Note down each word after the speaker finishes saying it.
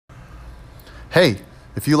Hey,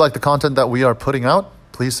 if you like the content that we are putting out,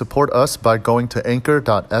 please support us by going to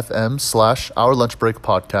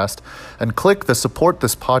anchor.fm/ourlunchbreakpodcast and click the support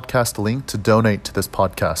this podcast link to donate to this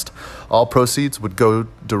podcast. All proceeds would go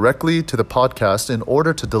directly to the podcast in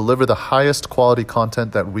order to deliver the highest quality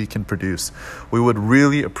content that we can produce. We would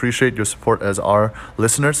really appreciate your support as our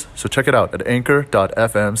listeners, so check it out at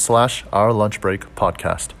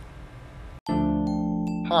anchor.fm/ourlunchbreakpodcast.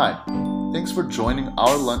 Hi, thanks for joining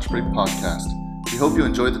Our Lunch Break podcast. We hope you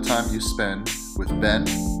enjoy the time you spend with Ben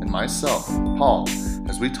and myself, Paul,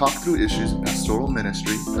 as we talk through issues in pastoral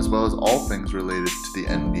ministry as well as all things related to the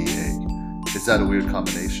NBA. Is that a weird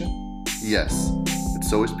combination? Yes, but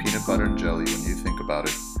so is peanut butter and jelly when you think about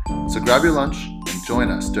it. So grab your lunch and join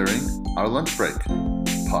us during Our Lunch Break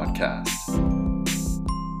podcast.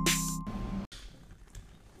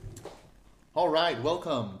 All right,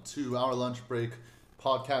 welcome to Our Lunch Break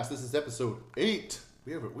podcast. This is episode 8.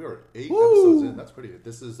 We are 8 episodes in. That's pretty good.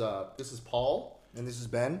 This is Paul. And this is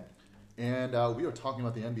Ben. And we are talking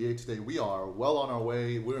about the NBA today. We are well on our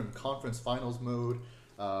way. We're in conference finals mode.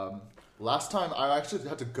 Last time, I actually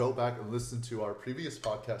had to go back and listen to our previous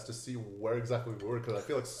podcast to see where exactly we were, because I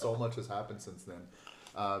feel like so much has happened since then.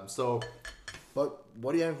 But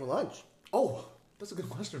what are you having for lunch? Oh, that's a good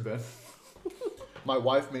question, Ben. My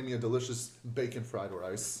wife made me a delicious bacon fried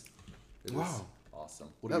rice. It was awesome.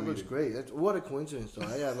 That looks great. What a coincidence, though.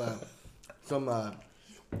 I have some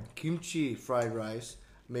kimchi fried rice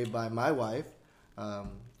made by my wife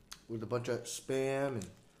with a bunch of Spam and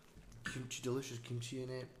delicious kimchi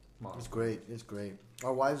in it. Wow. It's great. It's great.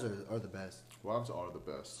 Our wives are the best. Wives are the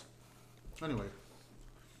best. Anyway.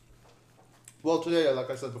 Well, today,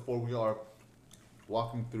 like I said before, we are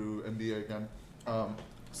walking through NBA again.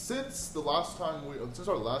 Since our last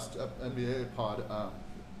NBA pod,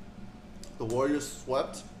 the Warriors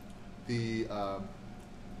swept the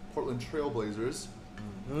Portland Trail Blazers.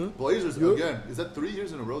 Mm-hmm. Blazers again. Is that 3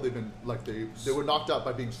 years in a row they've been like they were knocked out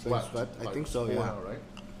by being swept? I think so. Yeah. Right.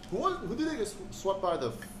 Who did they get swept by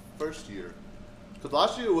the first year? Because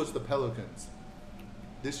last year it was the Pelicans.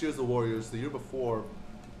 This year's the Warriors. The year before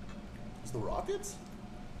was the Rockets.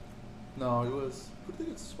 No, it was. Who did they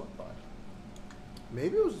get swept by?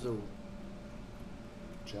 Maybe it was the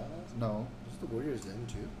Jazz. No, it was the Warriors then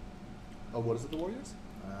too. Oh, what is it? The Warriors?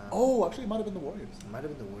 Actually, it might have been the Warriors. It might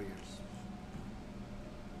have been the Warriors.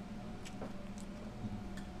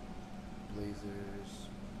 Blazers.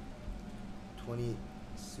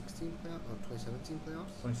 2016 playoffs or 2017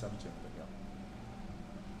 playoffs? 2017, I think, yeah.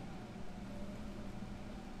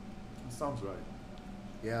 That sounds right.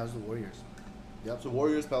 Yeah, it was the Warriors. Yep. So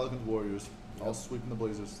Warriors, Pelicans, Warriors, all sweeping the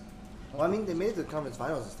Blazers. Well, I mean, they made the conference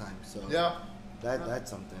finals this time, so yeah, that's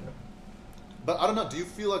something. But I don't know. Do you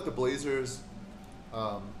feel like the Blazers,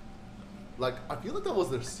 I feel like that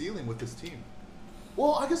was their ceiling with this team?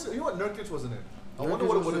 Well, I guess, you know what, Nurkic wasn't in. I wonder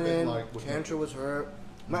what it would have been like. Kanter was hurt.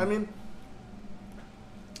 I mean,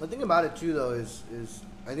 the thing about it too, though, is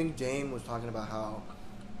I think Dame was talking about how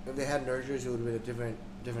if they had Nurkic, it would have been a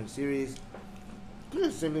different series. It's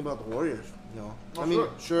the same thing about the Warriors. You know, oh, I mean,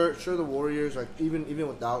 sure, the Warriors, like even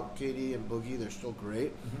without KD and Boogie, they're still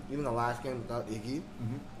great. Mm-hmm. Even the last game without Iggy.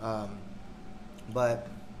 Mm-hmm. But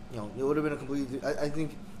you know, it would have been a completely. I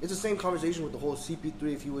think it's the same conversation with the whole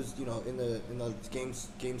CP3 if he was, you know, in the game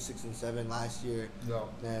 6 and 7 last year. Yeah.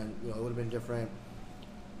 Then it would have been different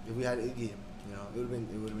if we had Iggy. You know, it would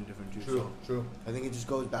have been different too. True. I think it just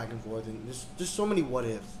goes back and forth, and just so many what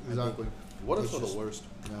ifs. Exactly. What ifs are the worst?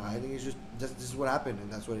 No, I think it's just this is what happened,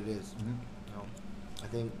 and that's what it is. Mm-hmm. You know, I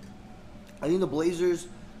think the Blazers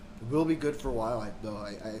will be good for a while. I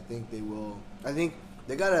think they will. I think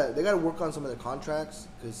they gotta work on some of the contracts,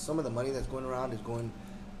 because some of the money that's going around is going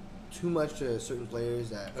too much to certain players.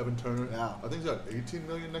 That Evan Turner. Yeah. I think he's got $18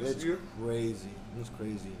 million next year. It's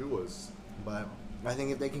crazy. It was. But I think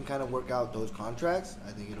if they can kind of work out those contracts,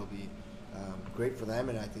 I think it'll be great for them,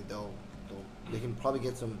 and I think they can probably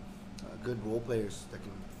get some good role players that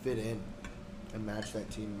can fit in and match that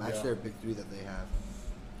team, their big three that they have.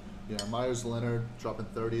 Yeah, Myers Leonard dropping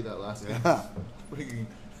 30 that last game. Freaking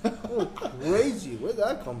crazy. Where'd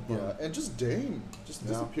that come from? Yeah, and just Dame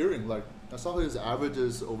disappearing. Like, I saw his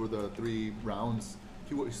averages over the 3 rounds.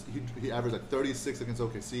 He averaged like 36 against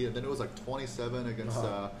OKC, and then it was like 27 against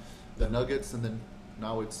the Nuggets, and then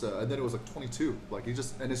now it's and then it was like 22. Like, he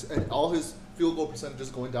just and all his field goal percentages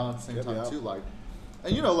going down at the same time too. Like,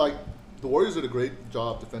 and you know, like, the Warriors did a great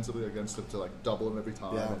job defensively against him to like double him every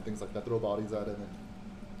time and things like that, throw bodies at him and,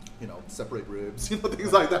 you know, separate ribs, you know,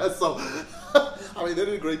 things like that. So, I mean, they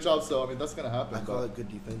did a great job. So, I mean, that's gonna happen. I call it good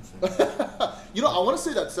defense. You know, I want to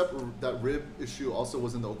say that rib issue also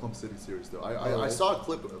was in the Oklahoma City series, though. I saw a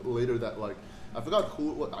clip later that like I forgot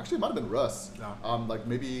who. Well, actually, it might have been Russ. Yeah. Like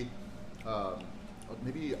maybe I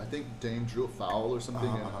think Dame drew a foul or something,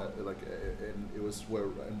 and it was where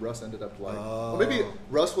and Russ ended up like, or maybe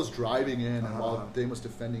Russ was driving in, and while Dame was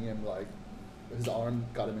defending him, like his arm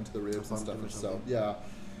got him into the ribs and stuff. And so yeah,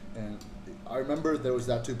 and I remember there was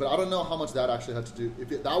that too, but I don't know how much that actually had to do.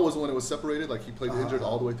 If that was when it was separated, like he played injured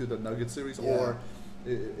all the way through the Nuggets series, or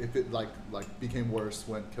if it like became worse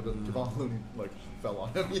when Kevon Looney like fell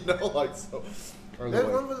on him, like so. They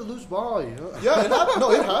run with a loose ball, Yeah, it happens.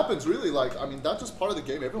 No, it happens really. Like I mean, that's just part of the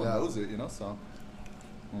game. Everyone knows it, So,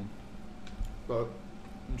 but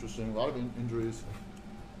interesting. A lot of injuries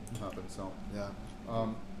happen. So yeah.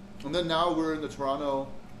 And then now we're in the Toronto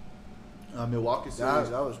Milwaukee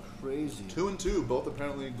series. That was crazy. 2-2, both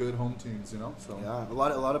apparently good home teams. So yeah, a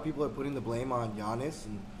lot of people are putting the blame on Giannis,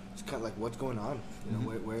 and it's kind of like what's going on.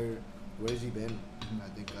 Where has he been? I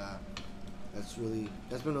think. That's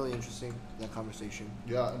been really interesting, that conversation.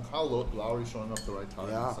 Yeah, and Kyle Lowry showing up the right time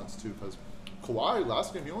in a sense too, because Kawhi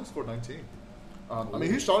last game he only scored 19. I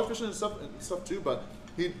mean, he shot efficient and stuff too, but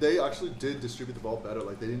they actually did distribute the ball better.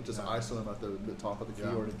 Like they didn't just isolate him at the top of the key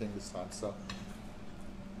or anything this time. So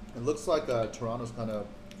it looks like Toronto's kind of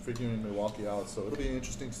figuring Milwaukee out. So it'll be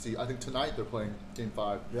interesting to see. I think tonight they're playing Game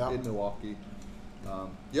 5 in Milwaukee.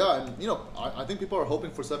 And I think people are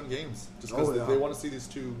hoping for 7 games just because they want to see these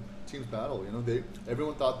two teams battle.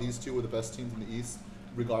 Everyone thought these two were the best teams in the East,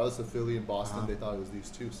 regardless of Philly and Boston. They thought it was these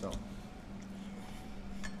two. So,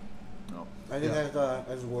 I think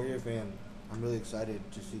as a Warrior fan, I'm really excited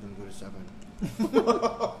to see them go to 7.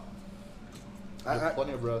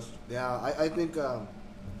 Plenty of rest. Yeah, I think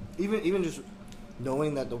even just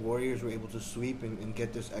knowing that the Warriors were able to sweep and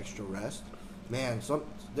get this extra rest. Man,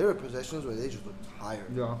 there are possessions where they just look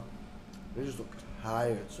tired. Yeah. They just look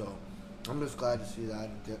tired. So I'm just glad to see that.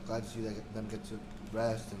 Glad to see them get to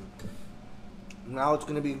rest. And now it's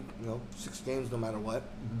going to be 6 games no matter what.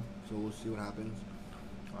 Mm-hmm. So we'll see what happens.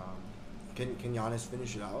 Can Giannis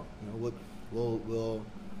finish it out? Will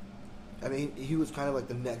I mean, he was kind of like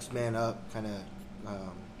the next man up kind of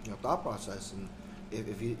thought process. And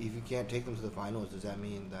if you can't take them to the finals, does that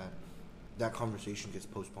mean that conversation gets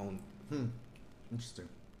postponed? Interesting.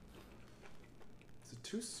 Is it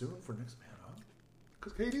too soon for next man up?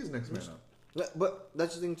 Because KD is next man up. But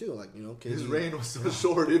that's the thing too. Like KD, his reign was so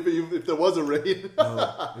short. If there was a reign, no,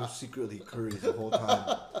 it was secretly Curry's the whole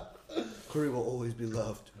time. Curry will always be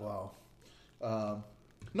loved. Wow.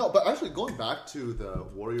 No, but actually going back to the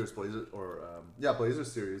Warriors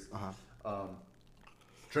Blazers series.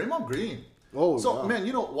 Draymond Green.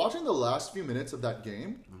 Man, watching the last few minutes of that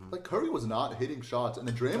game, like Curry was not hitting shots, and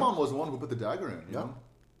then Draymond was the one who put the dagger in. You know,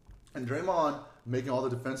 and Draymond making all the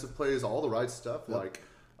defensive plays, all the right stuff. Like,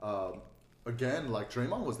 again, like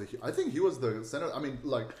Draymond was I think he was the center. I mean,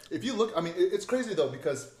 like if you look, I mean, it's crazy though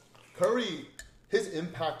because Curry, his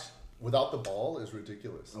impact without the ball is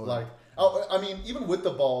ridiculous. I mean, even with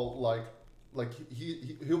the ball, like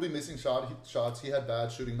he'll be missing shots. He had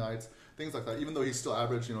bad shooting nights. Things like that, even though he's still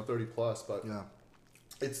average, 30 plus, but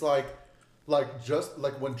it's like just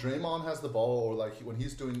like when Draymond has the ball, or like when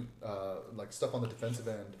he's doing like stuff on the defensive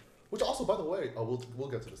end, which also, by the way, we'll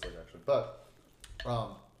get to this later actually, but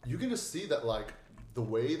you can just see that like the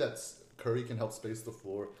way that Curry can help space the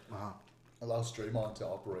floor allows Draymond to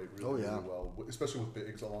operate really well, especially with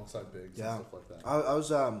bigs alongside bigs and stuff like that. I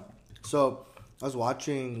was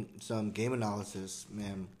watching some game analysis,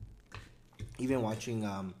 man. Even watching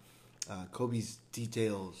Kobe's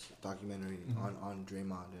Details documentary on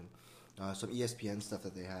Draymond and some ESPN stuff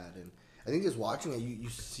that they had, and I think just watching it, you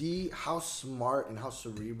see how smart and how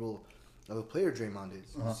cerebral of a player Draymond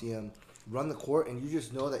is. You see him run the court, and you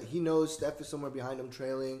just know that he knows Steph is somewhere behind him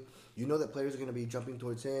trailing. You know that players are going to be jumping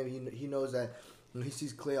towards him. He knows that he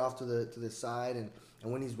sees Klay off to the side, and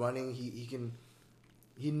when he's running,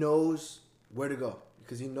 he knows where to go.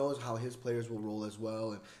 Because he knows how his players will roll as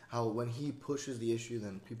well, and how when he pushes the issue,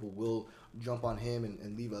 then people will jump on him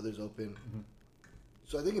and leave others open.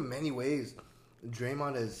 So I think in many ways,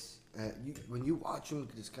 Draymond is when you watch him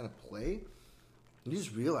just kind of play, you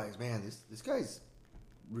just realize, man, this guy's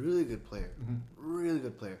really good player, really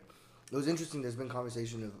good player. It was interesting. There's been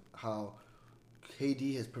conversation of how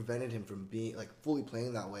KD has prevented him from being like fully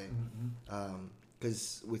playing that way.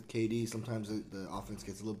 Because with KD, sometimes the offense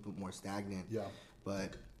gets a little bit more stagnant. Yeah.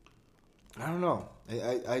 But I don't know.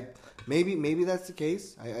 I maybe that's the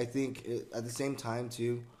case. I think at the same time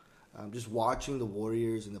too, just watching the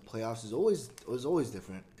Warriors in the playoffs is always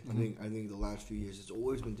different. I think the last few years it's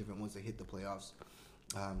always been different once they hit the playoffs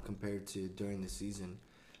compared to during the season.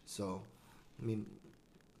 So I mean,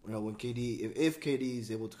 when KD, if KD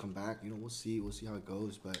is able to come back, we'll see how it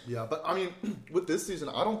goes. But yeah, but I mean, with this season,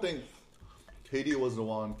 I don't think KD was the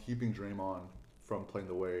one keeping Draymond from playing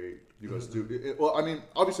the way you guys do. Well, I mean,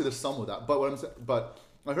 obviously there's some of that, but what I'm saying,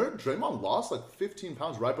 I heard Draymond lost like 15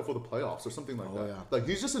 pounds right before the playoffs or something like that. Yeah. Like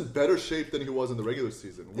he's just in better shape than he was in the regular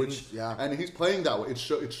season, and he's playing that way.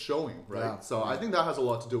 It's showing, right? Yeah. So I think that has a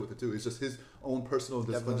lot to do with it too. It's just his own personal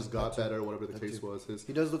discipline just got better, whatever the case was.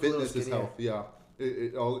 He does look fitness, a little his health, yeah.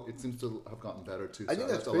 It seems to have gotten better too. So I think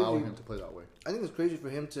that's allowing him to play that way. I think it's crazy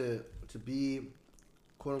for him to be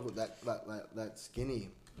quote unquote that skinny,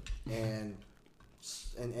 and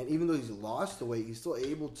even though he's lost the weight, he's still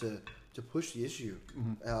able to push the issue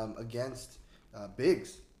against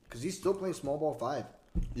bigs, because he's still playing small ball 5.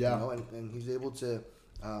 Yeah, and he's able to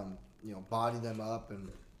body them up, and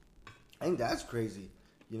I think that's crazy.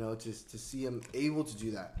 To see him able to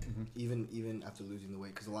do that, even after losing the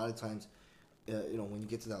weight, because a lot of times, when you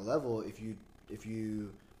get to that level, if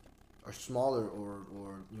you are smaller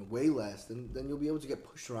or weigh less, then you'll be able to get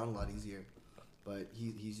pushed around a lot easier. But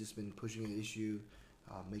he's just been pushing the issue,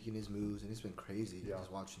 making his moves, and it's been crazy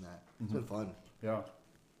just watching that. It's been fun. Yeah.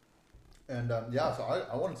 And so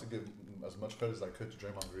I wanted to give as much credit as I could to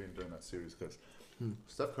Draymond Green during that series, because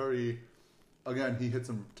Steph Curry, again, he hit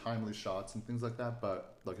some timely shots and things like that.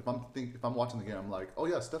 But like if I'm watching the game, I'm like, oh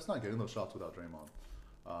yeah, Steph's not getting those shots without Draymond.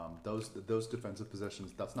 Those defensive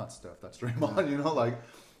possessions, that's not Steph, that's Draymond.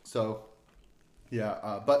 So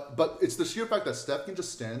yeah. But it's the sheer fact that Steph can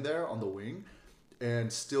just stand there on the wing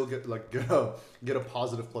and still get a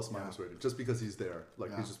positive plus minus rating just because he's there,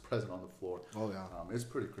 he's just present on the floor. Oh yeah, it's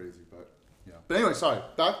pretty crazy, but yeah. But anyway, sorry.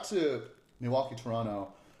 Back to Milwaukee,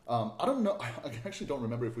 Toronto. I don't know. I actually don't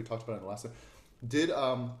remember if we talked about it in the last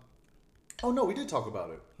time. Oh no, we did talk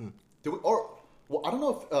about it. Did we? I don't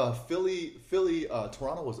know if Philly,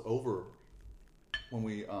 Toronto was over when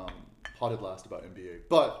we potted last about NBA,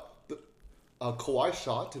 but the Kawhi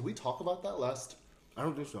shot. Did we talk about that last? I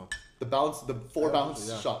don't think so. The four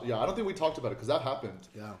bounce shot. Yeah, I don't think we talked about it because that happened.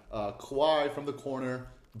 Yeah. Kawhi from the corner,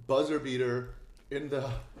 buzzer beater in that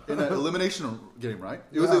elimination game, right?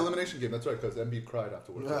 It was the elimination game. That's right, because Embiid cried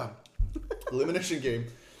afterwards. Yeah. Elimination game.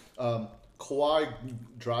 Kawhi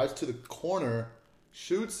drives to the corner,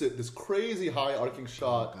 shoots it. This crazy high arcing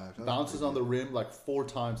shot, bounces on the rim like 4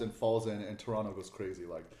 times and falls in, and Toronto goes crazy.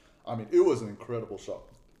 It was an incredible shot.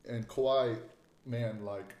 And Kawhi, man,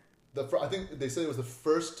 I think they said it was the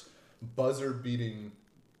first buzzer-beating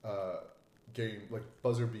game,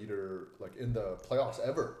 buzzer beater, in the playoffs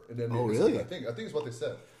ever. And then really? I think it's what they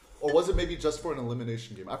said. Or was it maybe just for an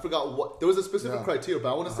elimination game? I forgot what. There was a specific criteria,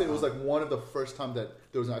 but I want to say it was one of the first time that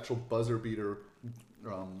there was an actual buzzer beater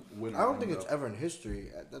winner. I don't think it's ever in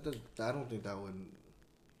history. I don't think that would.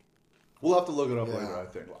 We'll have to look it up later, I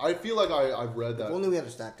think. I feel like I've read that. If only we had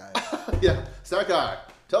a stat guy. Yeah, stat guy.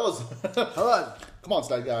 Tell us. Hold on. Come on,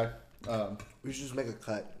 stat guy. We should just make a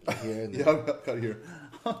cut here. And cut here.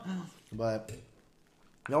 But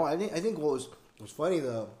no, I think what was funny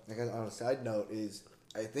though, on a side note, is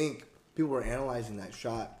I think people were analyzing that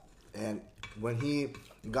shot, and when he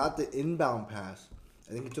got the inbound pass,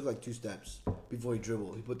 I think he took 2 steps before he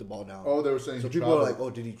dribbled. He put the ball down. Oh, they were saying so. People traveled. are like, "Oh,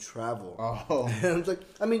 did he travel?" Oh, and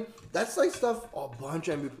I mean, that's stuff a bunch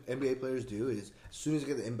of NBA players do. Is as soon as they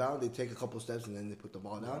get the inbound, they take a couple steps and then they put the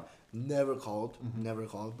ball down. Never called.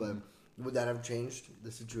 But would that have changed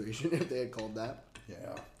the situation if they had called that?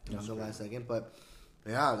 Yeah, in the last second. But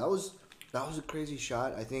yeah, that was a crazy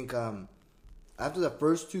shot. I think after the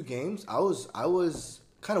first 2 games, I was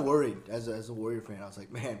kind of worried as a Warrior fan. I was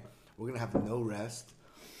like, man, we're gonna have no rest.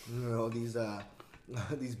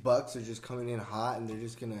 These Bucks are just coming in hot, and they're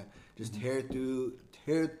just gonna tear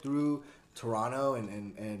through Toronto,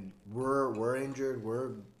 and we're injured.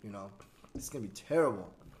 It's gonna be terrible.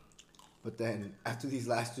 But then after these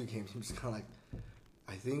last 2 games, I'm just kind of like,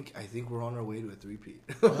 I think we're on our way to a 3-peat.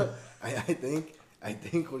 I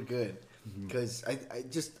think we're good, because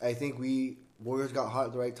I think we Warriors got hot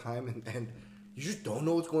at the right time, and you just don't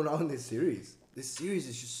know what's going on in this series. This series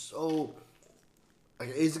is just so.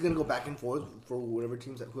 Is it going to go back and forth for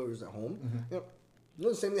whoever's at home?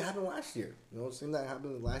 The same thing happened last year. The same that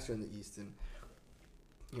happened last year in the East, and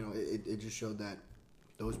it just showed that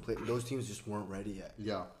those teams just weren't ready yet.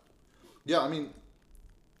 Yeah. I mean,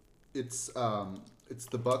 it's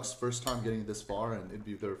the Bucks' first time getting this far, and it'd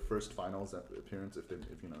be their first finals appearance if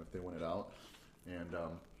they win it out. And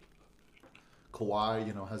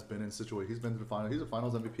Kawhi, has been in situation. He's been to the final. He's a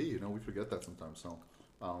Finals MVP. We forget that sometimes. So.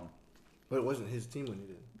 But it wasn't his team when he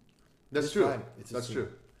did. That's true. That's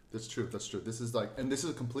true. This is this is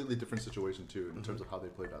a completely different situation too in terms of how they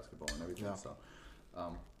play basketball and everything. Yeah. So,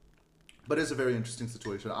 But it's a very interesting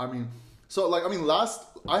situation. I mean,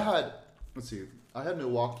 I had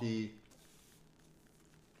Milwaukee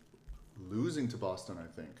losing to Boston, I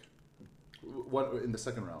think. What in the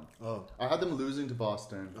second round? Oh, I had them losing to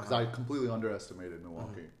Boston because I completely underestimated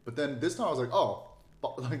Milwaukee. But then this time I was like,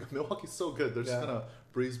 like Milwaukee's so good, they're just gonna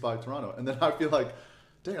breeze by Toronto. And then I feel like,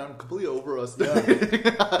 dang, I'm completely overestimating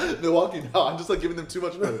Milwaukee now. I'm just like giving them too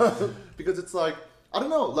much credit because it's like I don't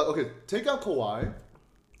know. Like, okay, take out Kawhi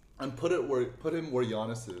and put him where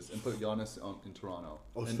Giannis is, and put Giannis in Toronto.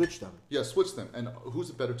 Oh, and, switch them. Yeah, switch them. And who's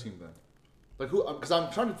a better team then? Like who? Because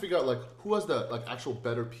I'm trying to figure out like who has the like actual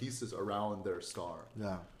better pieces around their star.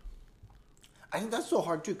 Yeah, I think that's so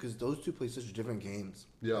hard too because those two play such different games.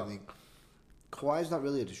 Yeah, I think Kawhi's not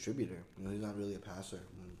really a distributor. You know, he's not really a passer,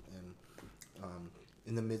 and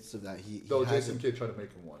in the midst of that, he though Jason Kidd tried to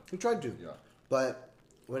make him one. He tried to. Yeah, but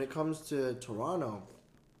when it comes to Toronto,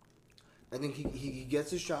 I think he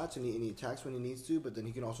gets his shots and he attacks when he needs to, but then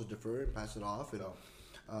he can also defer and pass it off. And,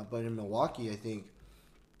 but in Milwaukee, I think.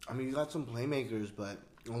 I mean, you got some playmakers, but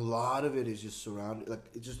a lot of it is just surrounded, like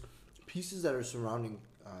it's just pieces that are surrounding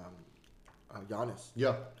Giannis.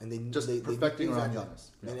 Yeah, and they perfecting they around Giannis.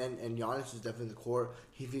 Yeah. And Giannis is definitely the core.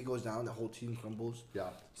 If he goes down, the whole team crumbles. Yeah.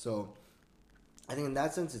 So, I think in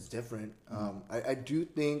that sense it's different. I do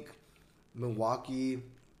think Milwaukee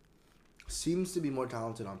seems to be more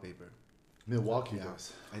talented on paper. Milwaukee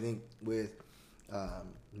does. I think with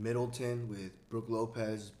Middleton, with Brook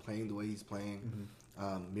Lopez playing the way he's playing.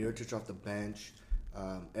 Mirotic off the bench,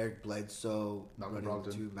 Eric Bledsoe, Malcolm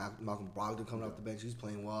Brogdon coming off the bench. He's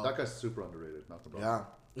playing well. That guy's super underrated, Malcolm Brogdon.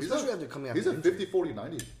 Yeah, especially after coming out. He's at 50, 40,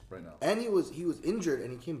 90 right now. And he was injured, and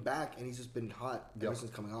he came back, and he's just been hot ever since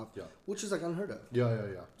coming off. Yeah, which is like unheard of.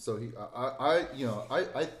 Yeah. So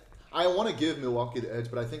I want to give Milwaukee the edge,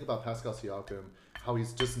 but I think about Pascal Siakam, how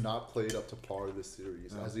he's just not played up to par this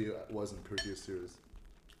series as he was in the previous series.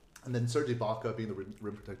 And then Serge Ibaka being the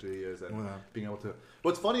rim protector he is, and being able to.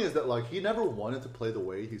 What's funny is that like he never wanted to play the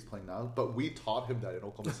way he's playing now, but we taught him that in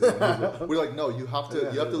Oklahoma City. We're like, no, you have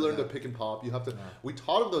to learn to pick and pop. You have to. We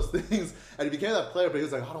taught him those things, and he became that player. But he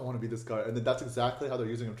was like, I don't want to be this guy. And then that's exactly how they're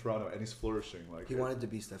using him in Toronto, and he's flourishing. Like he wanted to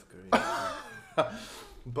be Steph Curry.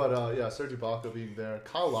 But Serge Ibaka being there,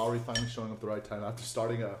 Kyle Lowry finally showing up at the right time after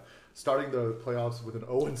starting the playoffs with an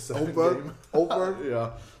 0-7 game.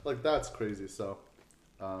 Yeah, like that's crazy. So.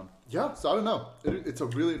 So I don't know. It's a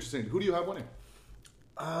really interesting. Who do you have winning?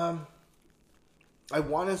 I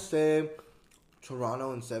want to say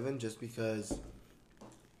Toronto in 7, just because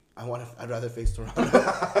I'd rather face Toronto.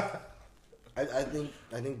 I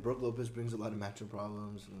think Brook Lopez brings a lot of matchup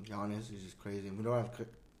problems, and Giannis is just crazy. And we don't have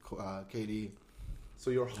KD.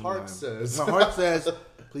 So your heart says. My heart says,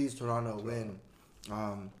 please Toronto win.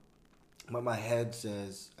 But my head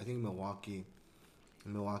says I think Milwaukee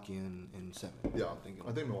in 7. Yeah,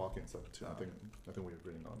 I think Milwaukee in 7 too. I think we're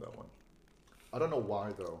agreeing on that one. I don't know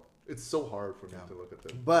why though. It's so hard for me to look at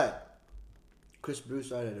this. But Chris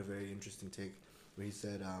Broussard had a very interesting take where he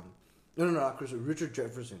said, Richard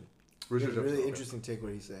Jefferson. Really interesting take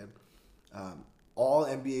where he said, all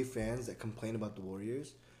NBA fans that complain about the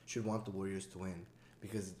Warriors should want the Warriors to win,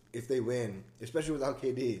 because if they win, especially without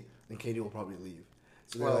KD, then KD will probably leave.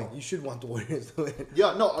 So they're like, you should want the Warriors to win.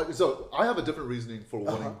 Yeah, no. So I have a different reasoning for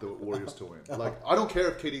wanting the Warriors to win. Like, I don't care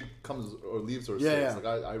if KD comes or leaves or stays. Like,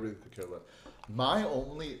 I really could care less. My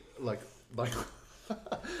only like,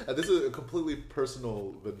 and this is a completely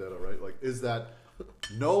personal vendetta, right? Like, is that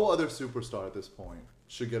no other superstar at this point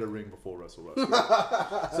should get a ring before Russell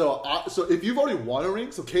Westbrook. So if you've already won a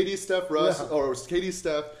ring, so KD, Steph, Russ, or KD,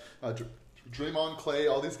 Steph. Draymond, Clay,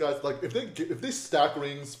 all these guys, like if they stack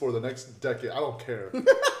rings for the next decade, I don't care.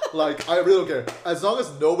 Like I really don't care. As long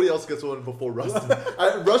as nobody else gets one before Russ.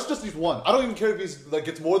 Russ just needs one. I don't even care if he's like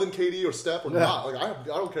gets more than KD or Steph or not. Like I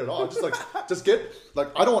don't care at all. Just get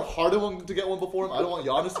I don't want Harden to get one before him. I don't want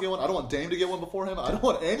Giannis to get one. I don't want Dame to get one before him. I don't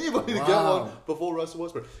want anybody to get one before Russell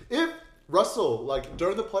Westbrook. If Russell, like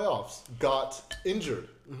during the playoffs, got injured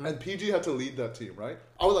and PG had to lead that team, right?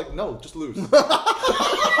 I was like, no, just lose.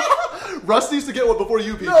 Russ needs to get one before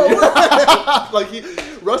you, PG. No.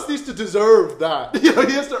 Russ needs to deserve that. You know,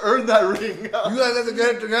 he has to earn that ring. You guys have to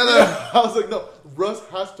get it together. I was like, no, Russ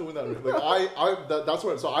has to win that ring. Like that's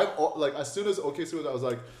what. So I'm like, as soon as OKC was,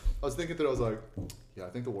 I was thinking that I was like, yeah, I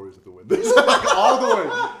think the Warriors have to win this. Like all the way.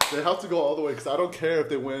 They have to go all the way because I don't care if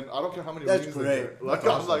they win. I don't care how many rings they get. Like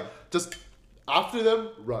I'm like just. After them,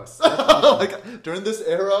 Russ. Like during this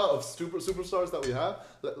era of superstars that we have,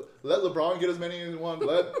 let LeBron get as many as he wants.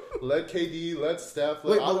 Let KD, let Steph.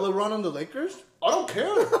 Wait, but LeBron on the Lakers? I don't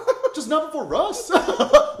care. Just not before Russ.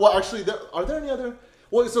 Well, actually, are there any other?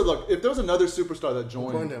 Well, so look, if there was another superstar that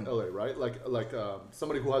joined him. LA, right? Like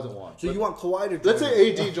somebody who hasn't won. So you want Kawhi to join let's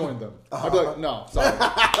say AD joined them. I'd be like, no, sorry.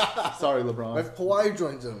 Sorry, LeBron. If Kawhi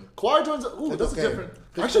joins them. Kawhi joins them. Ooh, that's okay. different.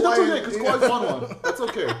 'Cause Actually, that's Kawhi- okay, because Kawhi's won one. That's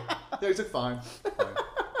okay. Yeah, he's like, fine.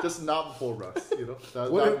 Just not before Russ, you know?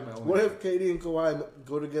 What if KD and Kawhi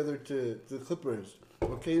go together to the Clippers?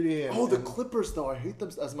 Or KD and... the Clippers, though. I hate them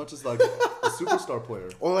as much as, like, a superstar player.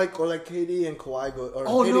 Or like KD and Kawhi go... Or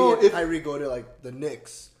Oh, KD no, and if- Kyrie go to, like, the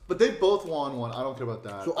Knicks. But they both won one. I don't care about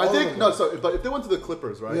that. So I all think of no. them. So, but if they went to the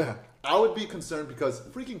Clippers, right? Yeah. I would be concerned because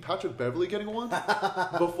freaking Patrick Beverly getting one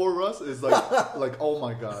before Russ is like oh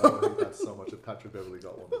my god, I would hate that so much if Patrick Beverly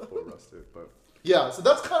got one before Russ did. But yeah, so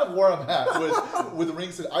that's kind of where I'm at with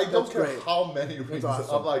rings. I don't That's care great. how many rings.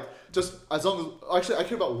 awesome. I'm like just as long as actually I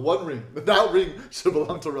care about one ring. That ring should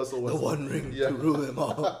belong to Russell The Westbrook. one ring Yeah. to rule them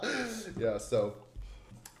all. Yeah. So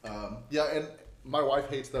yeah, and my wife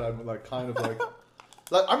hates that I'm like kind of like.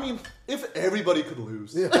 Like, I mean, if everybody could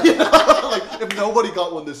lose, like if nobody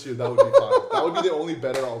got one this year, that would be fine. That would be the only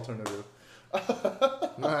better alternative.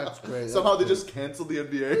 That's great. Somehow they just canceled the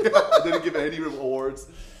NBA. Didn't give any awards.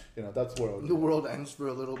 You know, that's where I would The world ends for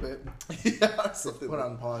a little bit. yeah, something. Put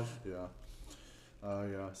on pause. Yeah,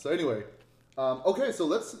 yeah. So anyway, okay. So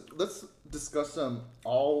let's discuss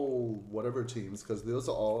all whatever teams because those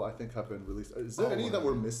are all I think have been released. Is there any that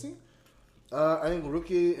we're missing? I think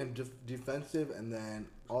rookie and defensive, and then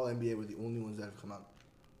all NBA were the only ones that have come out.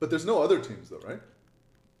 But there's no other teams though, right?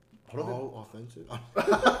 All offensive.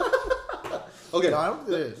 Okay. No, I don't think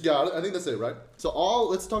there is. Yeah, I think that's it, right? So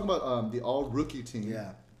let's talk about the all rookie team.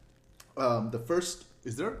 Yeah. The first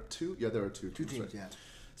is there two? Yeah, there are two Two teams, right? yeah.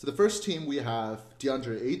 So the first team we have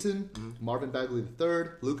DeAndre Ayton, Marvin Bagley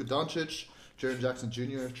III, Luka Doncic, Jaren Jackson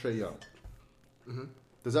Jr., Trae Young.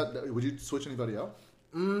 Mm-hmm. Would you switch anybody out?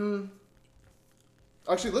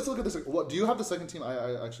 Actually, let's look at this. What do you have the second team?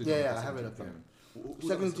 I actually don't Yeah, the I have second it up team. there. Who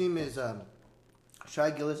Second does- team is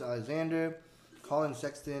Shai Gilgeous-Alexander, Colin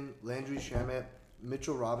Sexton, Landry Shamet,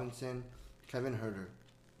 Mitchell Robinson, Kevin Huerter.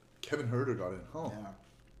 Kevin Huerter got in. Oh, Yeah.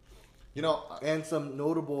 you know. And some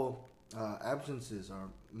notable absences are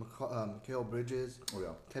Mikal Bridges, Oh yeah,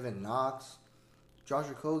 Kevin Knox, Josh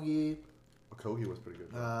Okogie, Okogie was pretty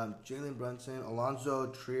good. Jalen Brunson, Alonzo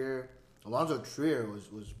Trier. Alonzo Trier was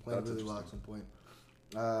playing That's really well at some interesting.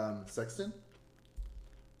 point. Sexton.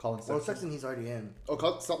 Colin Sexton. Well, Sexton, he's already in. Oh,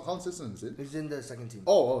 Colin Sexton is in. He's in the second team.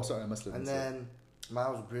 Oh, sorry, I must have. And missed it. then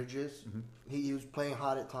Miles Bridges. He was playing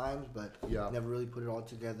hot at times, but Yeah. never really put it all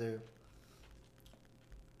together.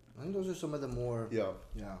 I think those are some of the more Yeah,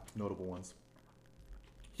 yeah. notable ones.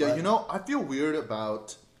 Yeah, But- you know, I feel weird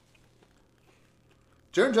about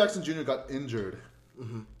Jaren Jackson Jr. got injured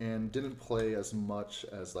and didn't play as much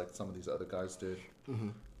as like some of these other guys did.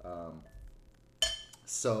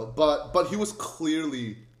 So, but he was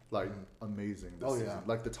clearly like amazing this Oh, season. yeah.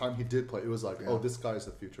 Like the time he did play, it was like, Yeah. oh, this guy is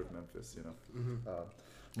the future of Memphis. You know, Him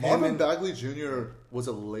Marvin and- Bagley Jr. was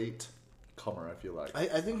a late comer. I feel like.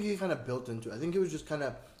 I think he kind of built into it. I think he was just kind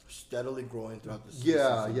of steadily growing throughout the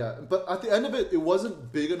Yeah, season. yeah. But at the end of it, it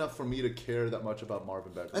wasn't big enough for me to care that much about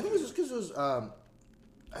Marvin Bagley. I think it was just because it was.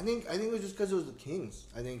 I think it was just because it was the Kings.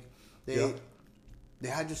 I think they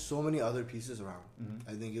had just so many other pieces around.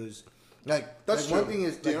 I think it was like That's one true. thing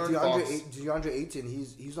is like De'Aaron Fox. DeAndre Ayton.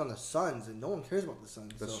 He's on the Suns and no one cares about the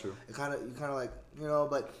Suns. That's so true. It kind of like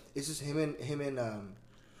but it's just him and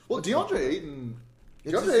Well, DeAndre Ayton.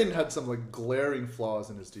 It's DeAndre just- Ayton had some like glaring flaws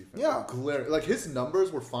in his defense. Yeah. Glaring. Like his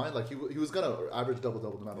numbers were fine. Like he was gonna average double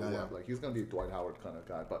no matter what. Yeah. Like he was gonna be a Dwight Howard kind of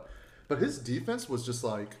guy. But his defense was just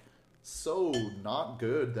like so not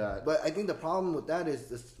good that. But I think the problem with that is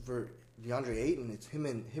this for DeAndre Ayton. It's him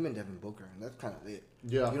and Devin Booker, and that's kind of it.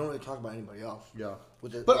 Yeah. You don't really talk about anybody else. Yeah.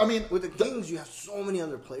 But I mean, with the Kings, you have so many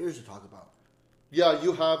other players to talk about. Yeah,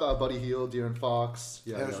 you have Buddy Hield, De'Aaron Fox.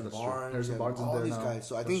 Yeah, Harrison that's Barnes, true. Harrison and Barnes is all there these now. guys.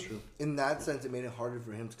 So I That's think true. in that sense, it made it harder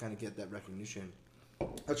for him to kind of get that recognition.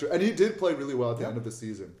 That's true, and he did play really well at the Yeah. end of the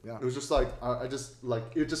season. Yeah. It was just like I just like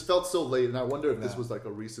it just felt so late, and I wonder if this Yeah. was like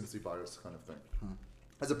a recency bias kind of thing,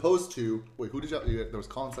 as opposed to wait, who did you? There was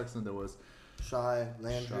Colin Sexton. There was Shai,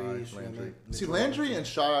 Landry, Shai, Landry. Shamet, See, Mitchell Landry Robinson. and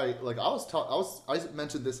Shai, like I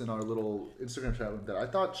mentioned this in our little Instagram chat room that I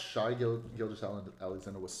thought Shai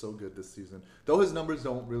Gilgeous-Alexander was so good this season, though his numbers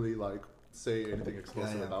don't really like say anything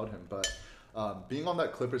explosive Yeah. about him, but. Being on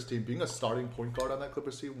that Clippers team, being a starting point guard on that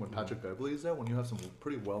Clippers team when Patrick Beverly is there, when you have some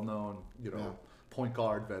pretty well-known, Yeah. point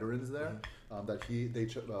guard veterans there, that who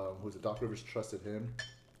was it? Doc Rivers trusted him.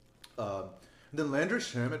 And then Landry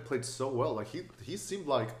Shamet played so well. Like he seemed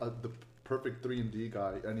like the perfect 3-and-D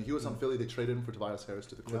guy, and he was on Philly. They traded him for Tobias Harris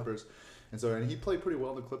to the Clippers, and he played pretty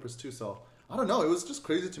well in the Clippers too. So I don't know. It was just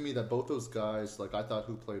crazy to me that both those guys, like I thought,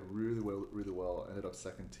 who played really well, ended up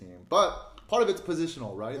second team. But part of it's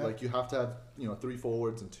positional, right? Yeah. Like you have to have 3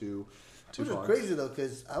 forwards and two Which is guards. crazy though,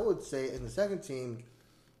 because I would say in the second team,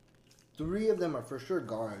 3 of them are for sure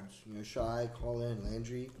guards. Shai, Colin,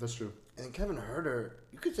 Landry, That's true. and then Kevin Herter.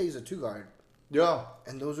 You could say he's a 2 guard, Yeah,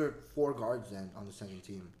 and those are 4 guards then on the second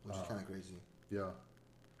team, which is kind of crazy. yeah.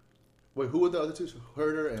 Wait, who were the other two?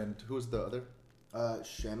 Herder and who was the other?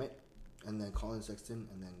 Shamit, and then Colin Sexton,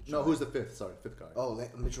 and then No, Shai. who's the fifth? Sorry, fifth guy. Oh,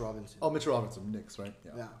 Mitchell Robinson. Oh, Mitchell Robinson, Knicks, right?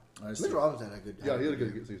 Yeah. I see. Mitchell Robinson had a good. Yeah, he had a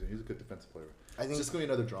good season. He's a good defensive player. I think. It's just gonna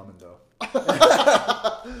be another Drummond though.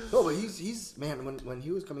 No, but he's man. When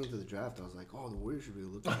he was coming into the draft, I was like, oh, the Warriors should be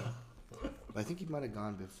looking. But I think he might have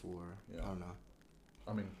gone before. Yeah. I don't know.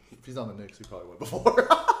 I mean, if he's on the Knicks, he probably went before.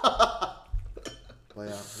 But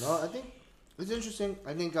yeah, no, I think it's interesting.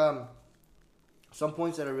 I think some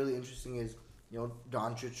points that are really interesting is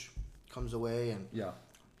Doncic comes away, and Yeah.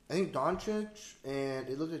 I think Doncic and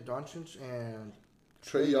it looked like Doncic and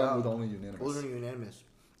Trae Young was only unanimous. Both are unanimous,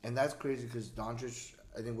 and that's crazy because Doncic,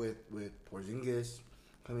 I think with Porzingis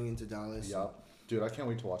coming into Dallas, Yeah. Dude, I can't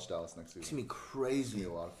wait to watch Dallas next it's season. gonna be It's crazy. gonna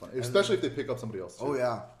be a lot of fun, especially if they pick up somebody else. Too. Oh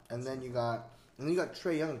yeah, and then you got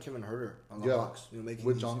Trae Young and Kevin Herter on the Yeah. Hawks, making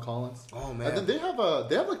With these- John Collins. Oh man, And then they have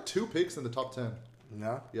like 2 picks in the top 10.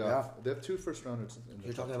 yeah, Yeah. They have 2 first rounders. In the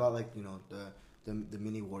You're top talking 10. about like the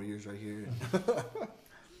mini Warriors right here.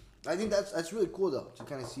 I think that's really cool though to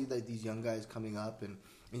kind of see like these young guys coming up, and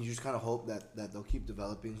you just kind of hope that they'll keep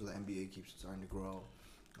developing so the NBA keeps starting to grow.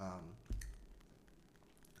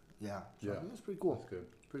 Yeah, so I think that's pretty cool. That's good.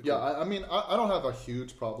 Pretty Yeah, cool. I mean, I don't have a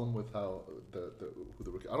huge problem with how who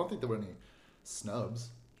the rookie. I don't think there were any snubs.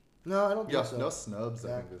 No, I don't think Yeah, so. no snubs.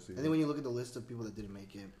 Yeah. I think this I season. think when you look at the list of people that didn't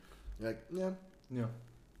make it, you're like, yeah,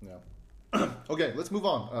 Yeah. Okay, let's move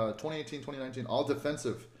on. 2018, 2019, all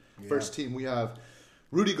defensive. Yeah. First team, we have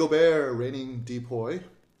Rudy Gobert, reigning DPOY,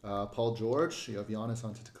 Paul George, you have Giannis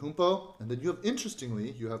Antetokounmpo, and then you have,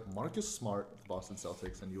 interestingly, you have Marcus Smart of the Boston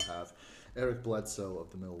Celtics, and you have Eric Bledsoe of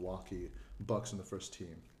the Milwaukee Bucks in the first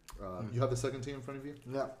team. You have the second team in front of you?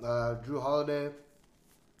 yeah. Drew Holiday,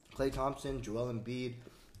 Klay Thompson, Joel Embiid,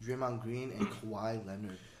 Draymond Green, and Kawhi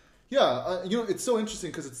Leonard. Yeah, it's so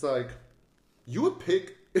interesting because it's like you would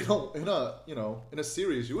pick in a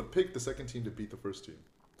series, you would pick the second team to beat the first team,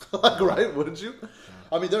 like, right? Wouldn't you?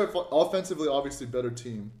 I mean, they're offensively obviously better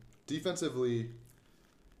team. Defensively,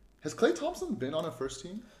 has Klay Thompson been on a first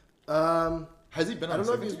team? Has he been I on a don't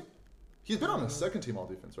know if second team? He's been on a second team all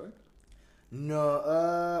defense, right?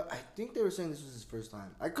 No, I think they were saying this was his first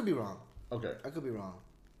time. I could be wrong. Okay. I could be wrong.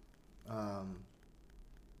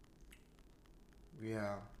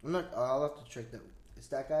 Yeah, I'm not. I'll have to check that. Is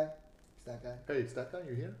that guy? Is that guy Hey, it's that guy.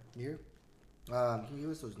 You're here. here? Can you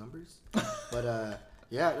give us those numbers? But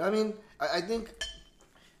yeah, I mean, I think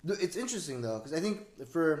it's interesting though because I think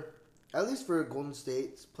at least for Golden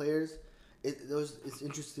State players, it's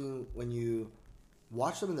interesting when you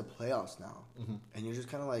watch them in the playoffs now, and you're just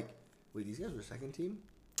kind of like, wait, these guys were second team?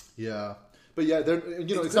 Yeah, but yeah, they're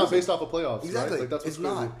it's not crazy. based off of playoffs, Exactly. right? Like that's what's it's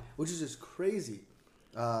crazy. not, which is just crazy.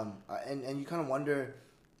 And you kind of wonder,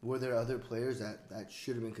 were there other players that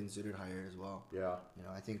should have been considered higher as well? Yeah.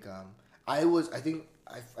 I think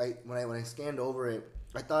when I scanned over it,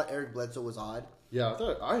 I thought Eric Bledsoe was odd. Yeah,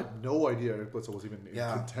 I had no idea Eric Bledsoe was even in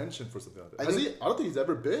Yeah. contention for something like that. I I don't think he's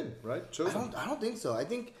ever been, right? I don't think so. I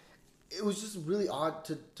think it was just really odd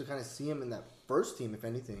to kind of see him in that first team, if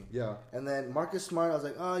anything. Yeah. And then Marcus Smart, I was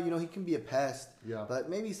like, oh, he can be a pest. Yeah. But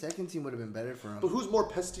maybe second team would have been better for him. But who's more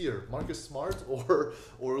pestier, Marcus Smart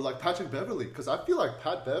or like Patrick Beverly? Because I feel like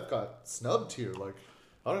Pat Bev got snubbed here. Like,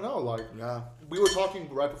 I don't know. Like, Yeah. we were talking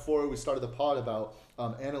right before we started the pod about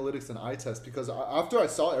analytics and eye test because after I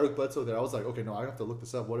saw Eric Bledsoe there, I was like, okay, no, I have to look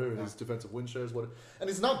this up. What are his defensive win shares? And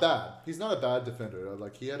he's not bad. He's not a bad defender.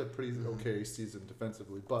 Like, he had a pretty okay season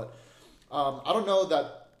defensively, but I don't know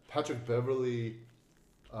that Patrick Beverly,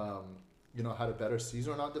 had a better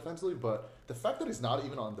season or not defensively. But the fact that he's not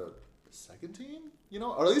even on the second team,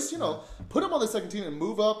 or at least put him on the second team and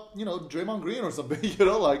move up, Draymond Green or something,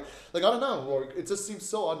 like I don't know. Like, it just seems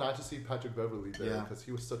so odd not to see Patrick Beverly there because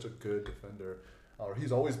he was such a good defender, or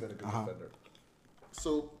he's always been a good defender.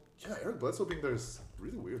 So yeah, Eric Bledsoe being there is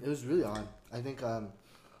really weird. It was really odd. I think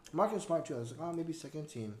Marcus Smart too. I was like, oh, maybe second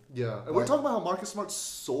team. Yeah, and we're talking about how Marcus Smart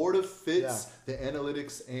sort of fits the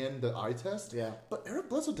analytics and the eye test. Yeah. But Eric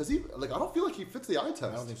Bledsoe, does he? Like, I don't feel like he fits the eye test.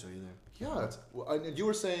 I don't think so either. Yeah, and you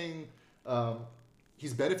were saying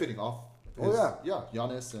he's benefiting off. Yeah,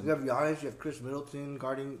 Giannis and You have Giannis, you have Chris Middleton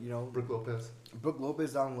guarding, Brook Lopez. Brook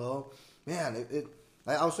Lopez down low. Man,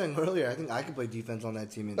 I was saying earlier, I think I could play defense on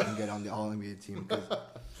that team and get on the All NBA team because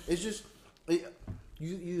it's just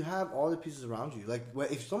You have all the pieces around you. Like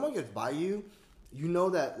if someone gets by you, you know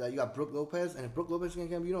that you got Brook Lopez, and if Brook Lopez is gonna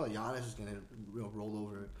come, you know that Giannis is gonna roll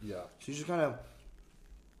over. Yeah. So you just kind of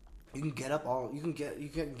you can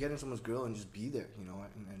get in someone's grill and just be there, you know,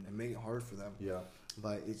 and make it hard for them. Yeah.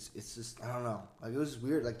 But it's just I don't know. Like it was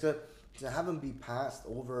weird. Like to have him be passed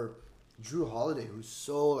over Drew Holiday, who's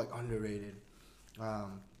so like underrated.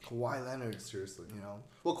 Kawhi Leonard. Seriously. You know.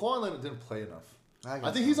 Well, Kawhi Leonard didn't play enough.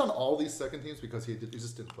 I think he's on all these second teams because he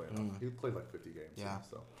just didn't play enough. He played like 50 games. Yeah.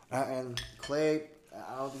 So. And Clay,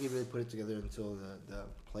 I don't think he really put it together until the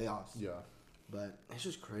playoffs. Yeah. But it's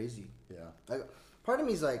just crazy. Yeah. Like, part of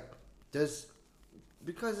me is like,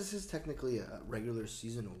 because this is technically a regular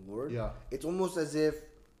season award. Yeah. It's almost as if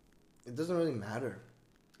it doesn't really matter.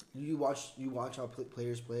 You watch how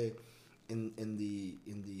players play in the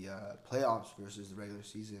playoffs versus the regular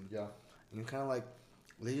season. Yeah. And you're kind of like,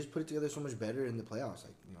 they just put it together so much better in the playoffs.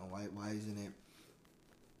 Like, you know, why isn't it?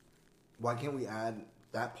 Why can't we add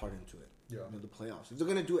that part into it? Yeah. You know, the playoffs. If they're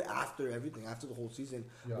gonna do it after everything, after the whole season,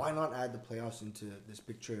 why not add the playoffs into this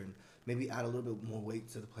picture and maybe add a little bit more weight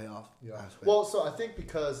to the playoff aspect? Well, so I think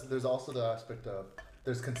because there's also the aspect of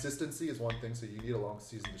there's consistency is one thing, so you need a long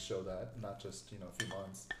season to show that, not just a few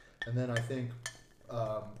months. And then I think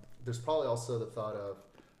there's probably also the thought of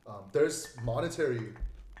there's monetary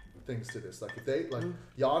things to this. Like if they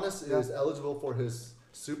Giannis is eligible for his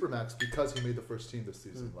Supermax because he made the first team this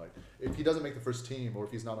season. Like if he doesn't make the first team or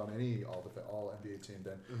if he's not on any all NBA team,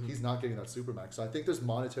 then he's not getting that Supermax. So I think there's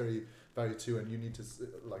monetary value too, and you need to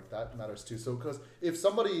that matters too. So because if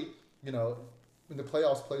somebody in the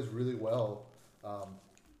playoffs plays really well,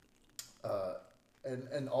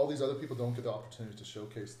 and all these other people don't get the opportunity to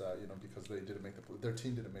showcase that because they didn't make their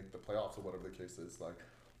team didn't make the playoffs or whatever the case is, like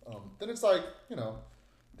then it's like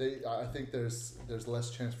I think there's less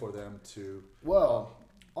chance for them to. Well,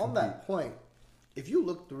 on that point, if you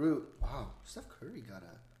look through, wow, Steph Curry got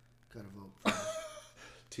a vote.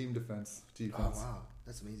 Team defense. Oh wow,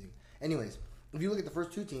 that's amazing. Anyways, if you look at the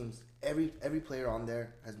first two teams, every player on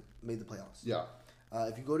there has made the playoffs. Yeah.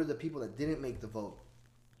 If you go to the people that didn't make the vote,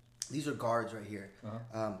 these are guards right here.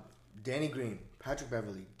 Danny Green, Patrick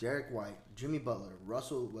Beverly, Derek White, Jimmy Butler,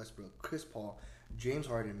 Russell Westbrook, Chris Paul, James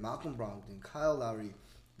Harden, Malcolm Brogdon, Kyle Lowry,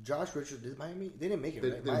 Josh Richards. Did Miami? They didn't make it,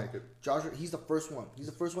 right? They didn't make it. Josh, he's the first one. He's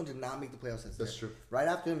the first one to not make the playoffs. That's true. Right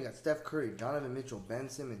after him, you got Steph Curry, Donovan Mitchell, Ben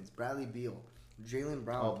Simmons, Bradley Beal, Jaylen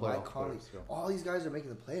Brown, Mike Conley. All these guys are making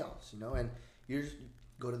the playoffs, and you just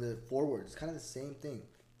go to the forwards. It's kind of the same thing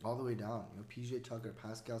all the way down. PJ Tucker,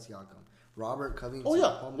 Pascal Siakam, Robert Covington. Oh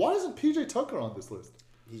yeah, why isn't PJ Tucker on this list?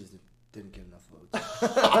 He just didn't get enough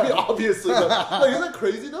votes. I mean, obviously, but isn't that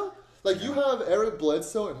crazy though? Like you have Eric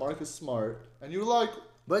Bledsoe and Marcus Smart, and you're like.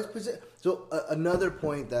 But so another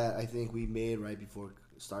point that I think we made right before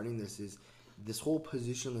starting this is this whole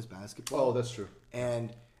positionless basketball. Oh, that's true.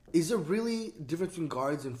 And is there really difference between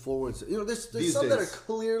guards and forwards? There's some that are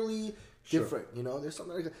clearly different. There's some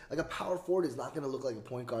that are, like a power forward is not going to look like a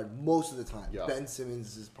point guard most of the time. Yeah. Ben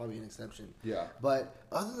Simmons is probably an exception. Yeah. But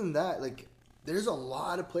other than that, like there's a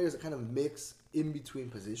lot of players that kind of mix in between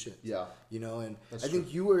positions. Yeah. And that's I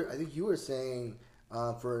think you were saying.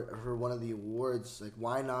 For one of the awards, like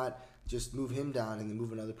why not just move him down and then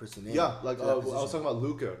move another person in? Yeah, like I was talking about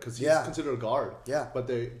Luka because he's considered a guard. Yeah, but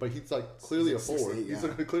he's like clearly a forward. 6'8", he's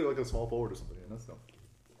like clearly like a small forward or something. So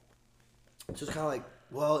it's just kind of like,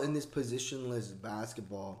 well, in this positionless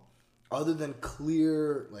basketball, other than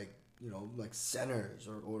clear like centers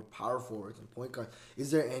or power forwards and point guards,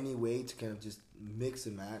 is there any way to kind of just mix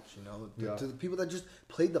and match? To the people that just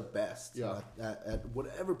played the best at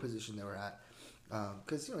whatever position they were at.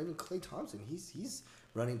 Because even Klay Thompson, he's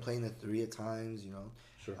playing the three at times.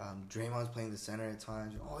 Sure. Draymond's playing the center at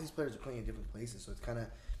times. All these players are playing in different places, so it's kind of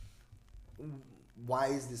why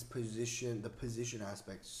is the position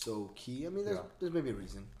aspect so key? I mean, there's maybe a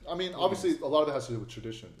reason. I mean, obviously, a lot of it has to do with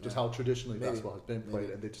tradition, just how traditionally basketball has been played,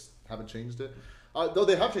 and they just haven't changed it. Though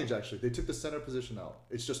they have changed actually. They took the center position out.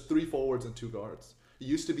 It's just 3 forwards and 2 guards. It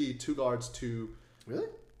used to be 2 guards, 2. Really?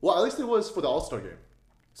 Well, at least it was for the All-Star game.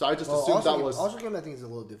 So I just assumed that was All-Star game. I think is a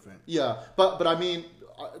little different. Yeah, but I mean,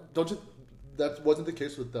 don't you? That wasn't the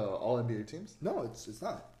case with the All NBA teams. No, it's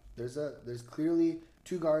not. There's clearly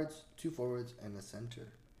 2 guards, 2 forwards, and a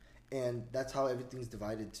center, and that's how everything's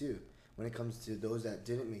divided too. When it comes to those that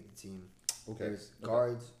didn't make the team, there's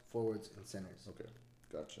guards, forwards, and centers. Okay,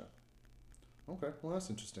 gotcha. Okay, well that's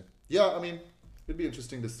interesting. Yeah, I mean, it'd be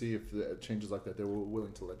interesting to see if the changes like that they were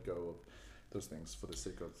willing to let go of those things for the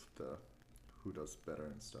sake of the. Who does better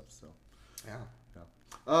and stuff. So, yeah.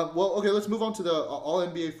 Well, okay. Let's move on to the All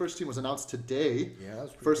NBA first team was announced today. Yeah, that was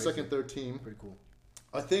pretty first, crazy. second, third team. Pretty cool.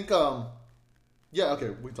 I think Yeah, okay,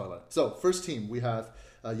 we can talk about it. So, first team, we have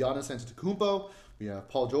Giannis Antetokounmpo, we have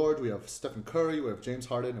Paul George, we have Stephen Curry, we have James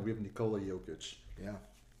Harden, and we have Nikola Jokic. Yeah,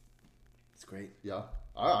 it's great. Yeah,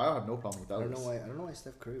 I have no problem with that. I don't know why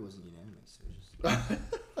Steph Curry wasn't unanimous. It was just,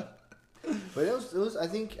 but it was. I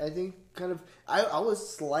think kind of. I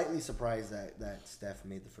was slightly surprised that Steph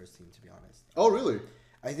made the first team. To be honest. Oh, really?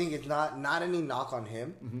 I think it's not any knock on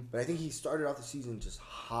him, Mm-hmm. but I think he started off the season just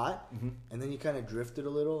hot, and then he kind of drifted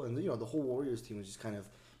a little, and the whole Warriors team was just kind of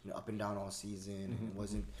up and down all season, and it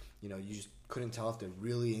wasn't you just couldn't tell if they're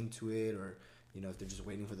really into it or if they're just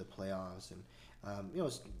waiting for the playoffs, and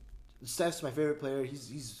Steph's my favorite player.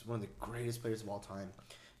 He's one of the greatest players of all time,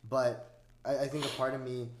 but I think a part of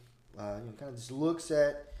me kind of just looks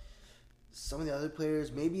at some of the other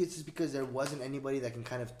players. Maybe it's just because there wasn't anybody that can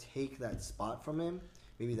kind of take that spot from him.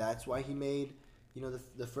 Maybe that's why he made,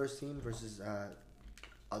 the first team versus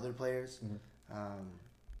other players.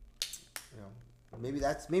 Maybe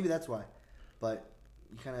that's why. But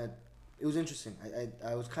it was interesting.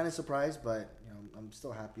 I was kind of surprised, but I'm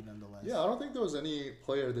still happy nonetheless. Yeah, I don't think there was any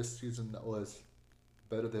player this season that was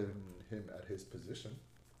better than him at his position.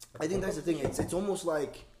 I think that's the thing. It's almost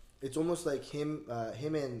like him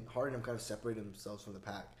and Harden have kind of separated themselves from the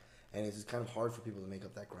pack, and it's just kind of hard for people to make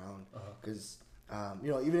up that ground because.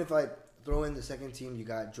 Even if I throw in the second team, you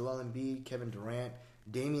got Joel Embiid, Kevin Durant,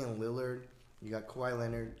 Damian Lillard, you got Kawhi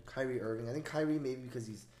Leonard, Kyrie Irving. I think Kyrie maybe because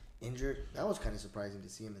he's injured. That was kind of surprising to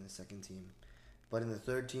see him in the second team. But in the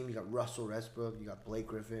third team, you got Russell Westbrook, you got Blake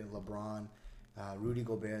Griffin, LeBron, Rudy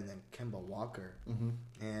Gobert, and then Kemba Walker.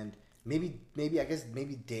 And maybe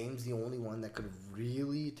Dame's the only one that could have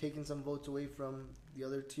really taken some votes away from the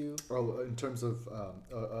other two. Oh, in terms of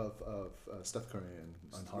Steph Curry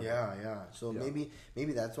and Harden. Yeah. So maybe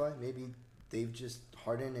that's why. Maybe they've just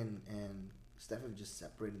Harden and Steph have just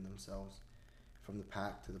separated themselves from the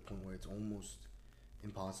pack to the point where it's almost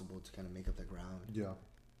impossible to kind of make up the ground. Yeah.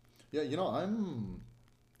 I'm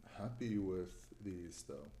happy with these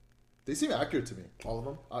though. They seem accurate to me. All of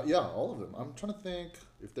them? Yeah, all of them. I'm trying to think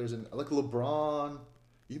if there's like LeBron.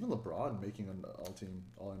 Even LeBron making an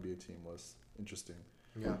all NBA team was interesting.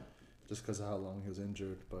 Yeah. Just because of how long he was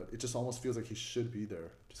injured, but it just almost feels like he should be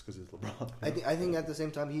there just because he's LeBron. I think at the same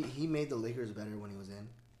time he made the Lakers better when he was in.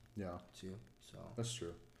 Yeah. Too. So that's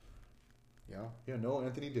true. Yeah. Yeah. No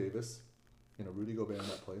Anthony Davis. Rudy Gobert in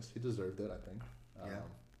that place. He deserved it, I think. Yeah.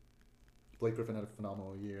 Blake Griffin had a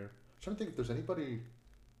phenomenal year. I'm trying to think if there's anybody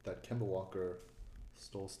that Kemba Walker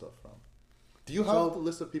stole stuff from. Do you have the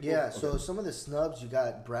list of people? Yeah, okay. So some of the snubs, you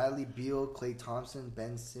got Bradley Beal, Klay Thompson,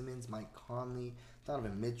 Ben Simmons, Mike Conley,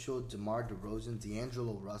 Donovan Mitchell, DeMar DeRozan,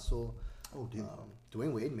 D'Angelo Russell. Oh, dude.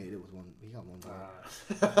 Dwayne Wade made it with one. He got one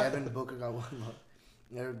vote. Devin Booker got one vote.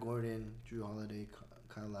 Eric Gordon, Drew Holiday,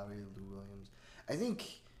 Kyle Lowry, Lou Williams. I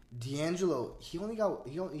think D'Angelo, he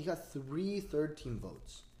got 3 third-team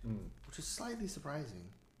votes, which is slightly surprising.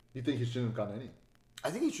 You think he shouldn't have gotten any?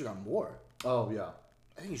 I think he should have got more. Oh, yeah.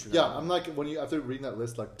 I think you should. Yeah, I'm like after reading that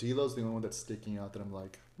list, like D'Lo's the only one that's sticking out that I'm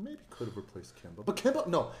like maybe could have replaced Kemba, but Kemba,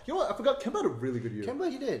 no, you know what? I forgot Kemba had a really good year.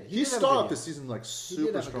 Kemba, he did. He started this season like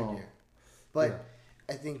super strong. But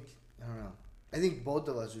I don't know. I think both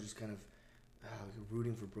of us are just kind of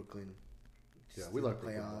rooting for Brooklyn. Yeah, we like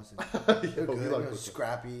playoffs. Yeah, we like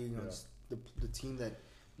scrappy. The team that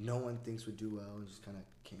no one thinks would do well and just kind of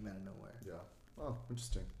came out of nowhere. Yeah. Oh,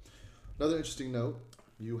 interesting. Another interesting note: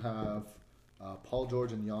 you have. Paul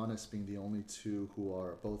George and Giannis being the only two who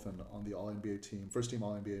are both on the All-NBA team, first team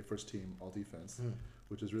All-NBA, first team All-Defense,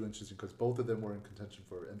 which is really interesting because both of them were in contention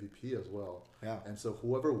for MVP as well. Yeah. And so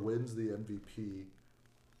whoever wins the MVP,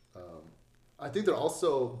 I think they're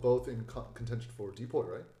also both in contention for DPOY,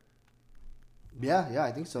 right? Yeah,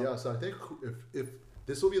 I think so. Yeah, so I think if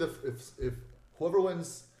this will be if whoever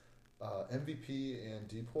wins MVP and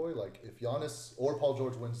DPOY, like if Giannis or Paul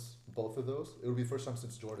George wins both of those, it will be the first time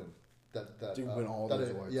since Jordan. That win all those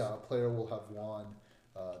awards. Yeah, a player will have won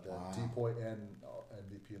the DPOY and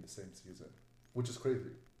MVP in the same season, which is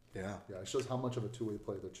crazy. Yeah, it shows how much of a two-way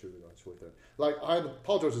play they're truly are two-way there. Like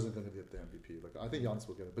Paul George isn't going to get the MVP. Like I think Giannis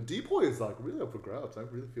will get it, but DPOY is like really up for grabs. I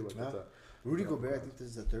really feel like that's a Rudy Gobert. I think this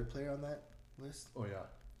is the third player on that list. Oh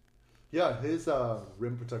yeah. His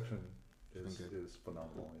rim protection is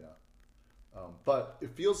phenomenal. Yeah, but it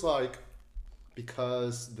feels like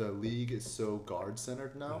because the league is so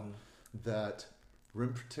guard-centered now. That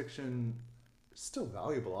rim protection is still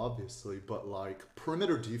valuable, obviously, but like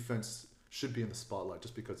perimeter defense should be in the spotlight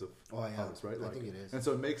just because of others, right? Like, I think it is. And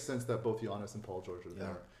so it makes sense that both Giannis and Paul George are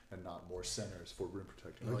there and not more centers for rim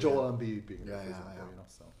protecting. Like Joel Embiid being in the example,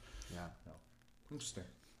 So, interesting.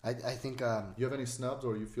 I think You have any snubs,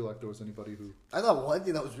 or you feel like there was anybody who? I thought one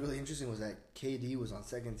thing that was really interesting was that KD was on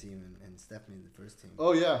second team and Stephanie the first team.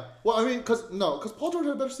 Oh yeah. Well, I mean, because Paul George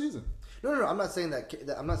had a better season. No. I'm not saying that.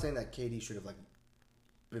 I'm not saying that KD should have like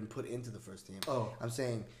been put into the first team. Oh. I'm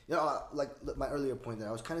saying like my earlier point that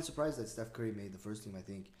I was kind of surprised that Steph Curry made the first team. I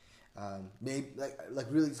think maybe like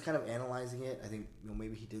really just kind of analyzing it. I think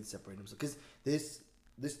maybe he did separate himself because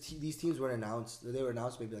these teams weren't announced. They were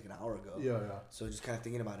announced maybe like an hour ago. Yeah. So just kind of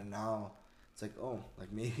thinking about it now, it's like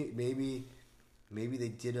like maybe they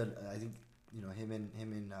did. I think him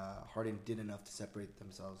and Harden did enough to separate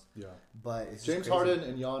themselves. Yeah. But it's James just Harden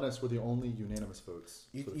and Giannis were the only unanimous votes.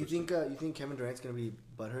 You think Kevin Durant's gonna be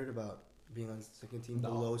butthurt about being on the second team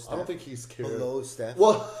below Steph? I don't think he's scared. Below Steph.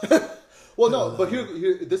 Well, no. But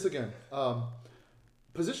here, this again.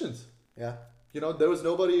 Positions. Yeah. There was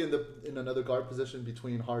nobody in another guard position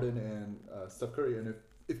between Harden and Steph Curry, and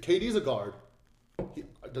if KD's a guard,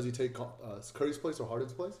 does he take Curry's place or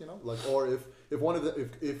Harden's place? Or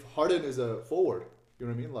if Harden is a forward, you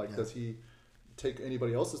know what I mean? Like, does he take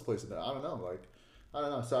anybody else's place in there? I don't know. I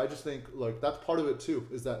don't know. So I just think that's part of it too.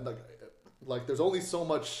 Is that like there's only so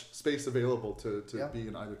much space available to be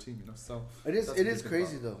in either team. So it is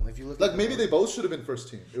crazy though. If you look maybe they both should have been first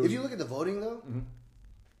team. If you look at the voting though. Mm-hmm.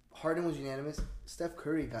 Harden was unanimous. Steph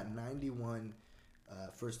Curry got 91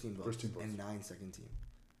 first team votes and 9 second team.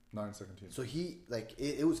 9 second team. So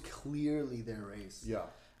it was clearly their race. Yeah.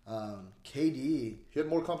 KD. He had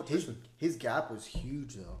more competition. His gap was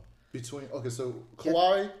huge though. So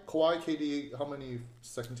Kawhi, KD, how many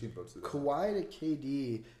second team votes did they have? Kawhi to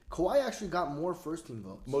KD. Kawhi actually got more first team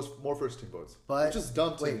votes. More first team votes. But which is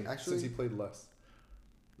dumb to me since he played less.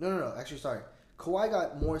 No. Actually, sorry. Kawhi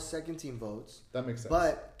got more second team votes. That makes sense.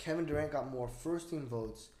 But Kevin Durant got more first team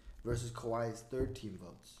votes versus Kawhi's third team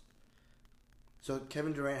votes. So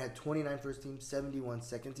Kevin Durant had 29 first team, 71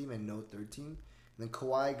 second team, and no third team. And then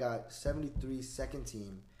Kawhi got 73 second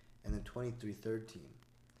team and then 23 third team.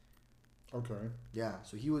 Okay. Yeah,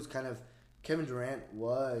 so he was Kevin Durant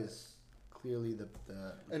was clearly the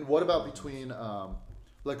And what about between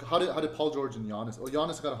how did Paul George and Giannis? Oh,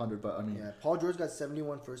 Giannis got 100, but I mean... Yeah, Paul George got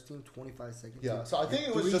 71 first team, 25 second team. Yeah, so I think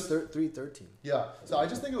it was just... 3 third team. Yeah, so I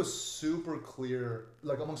just think it was super clear,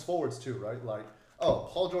 amongst forwards too, right?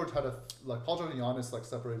 Paul George and Giannis,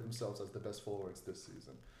 separated themselves as the best forwards this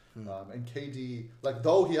season. And KD,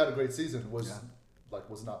 though he had a great season, was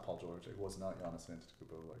not Paul George. It was not Giannis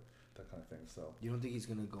Antetokounmpo, that kind of thing, so... You don't think he's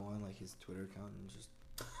going to go on, his Twitter account and just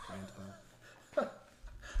rant about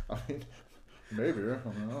I mean... Maybe. I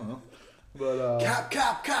don't know. But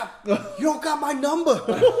Cap. You don't got my number.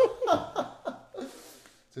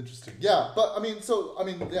 It's interesting. Yeah, but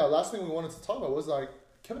last thing we wanted to talk about was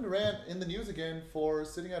Kevin Durant in the news again for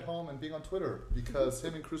sitting at home and being on Twitter because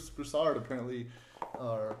him and Chris Broussard apparently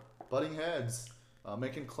are butting heads,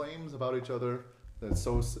 making claims about each other. It's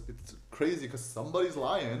crazy because somebody's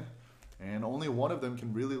lying, and only one of them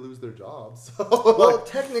can really lose their jobs. Well,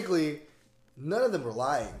 technically, none of them are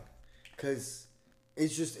lying. Because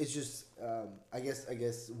it's just I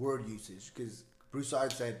guess word usage. Because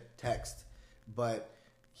Broussard said text, but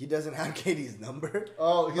he doesn't have KD's number.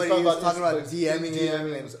 Oh, he's talking about DMing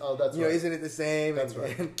him. And, that's right. Isn't it the same? That's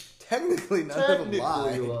right. And technically, none of them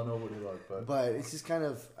lie. Nobody lied, but it's just kind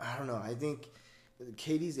of I don't know. I think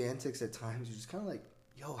KD's antics at times are just kind of like,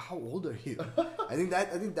 yo, how old are you? I think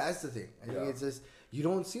that's the thing. I think it's just you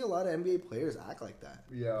don't see a lot of NBA players act like that.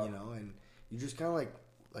 Yeah. And you just kind of like.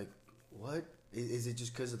 What? Is it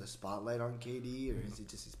just because of the spotlight on KD, or is it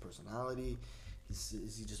just his personality?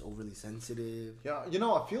 Is he just overly sensitive? Yeah,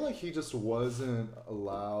 I feel like he just wasn't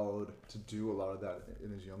allowed to do a lot of that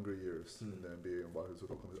in his younger years in the NBA and while he was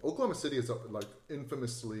with Oklahoma. Oklahoma City is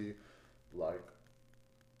infamously,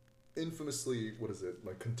 what is it?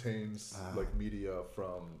 Contains media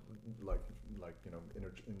from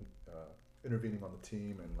intervening on the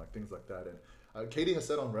team and things like that. And KD has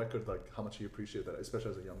said on record how much he appreciated that,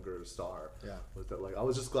 especially as a younger star. Yeah, was that I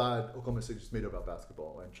was just glad Oklahoma City just made it about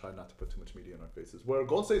basketball and tried not to put too much media in our faces. Where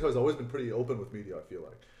Golden State has always been pretty open with media, I feel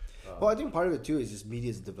like. Well, I think part of it too is just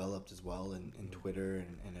media has developed as well, and Twitter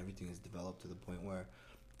and everything has developed to the point where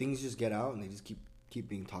things just get out and they just keep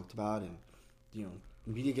being talked about, and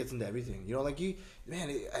media gets into everything.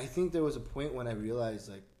 I think there was a point when I realized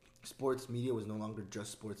sports media was no longer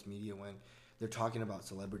just sports media when they're talking about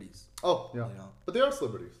celebrities. Oh, yeah. But they are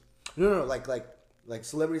celebrities. No, like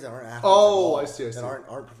celebrities that aren't athletes. Oh, I see. That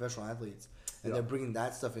aren't professional athletes, and they're bringing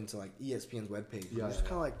that stuff into ESPN's webpage. Yeah, it's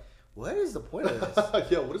kind of what is the point of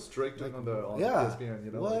this? Yeah, what is Drake doing on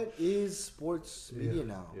ESPN? What is sports media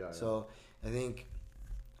now? Yeah, so I think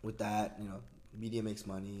with that, media makes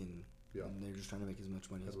money, and Yeah. And they're just trying to make as much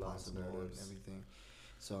money as Headlines, possible and narratives. everything.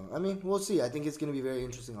 So, I mean, we'll see. I think it's going to be a very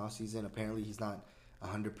interesting offseason. Apparently, he's not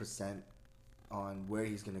 100% on where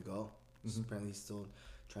he's going to go. Mm-hmm. Apparently, he's still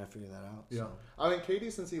trying to figure that out. Yeah. So. I mean,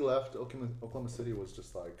 KD, since he left Oklahoma City, was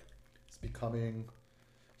just like,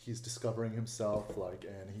 he's discovering himself, like,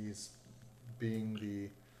 and he's being the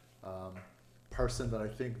person that I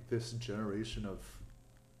think this generation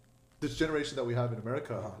that we have in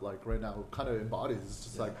America, like right now, kind of embodies. It's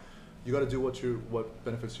just like, you got to do what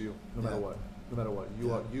benefits you, no matter what. No matter what,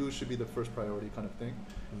 you should be the first priority, kind of thing,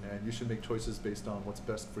 and you should make choices based on what's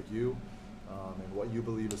best for you, and what you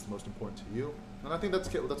believe is the most important to you. And I think that's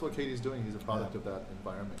what KD's doing. He's a product of that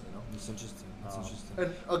environment, you know. It's interesting. It's interesting.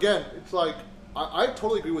 And again, it's like I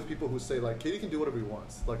totally agree with people who say like KD can do whatever he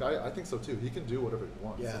wants. Like I think so too. He can do whatever he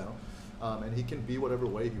wants, you know, and he can be whatever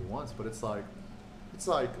way he wants. But it's like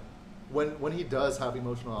when he does have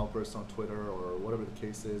emotional outbursts on Twitter or whatever the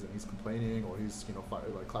case is, and he's complaining or he's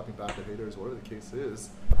like clapping back at haters, whatever the case is,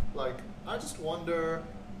 like I just wonder,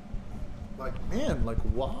 like man, like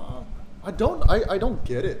why? I don't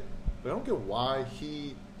get it. I don't get why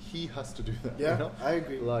he has to do that. Yeah, you know? I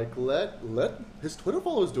agree. Like let his Twitter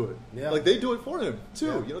followers do it. Yeah, like they do it for him too.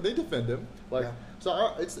 Yeah. You know, they defend him. Like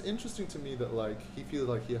so, it's interesting to me that like he feels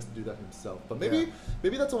like he has to do that himself. But maybe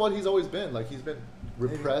that's what he's always been. Like he's been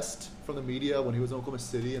repressed from the media when he was in Oklahoma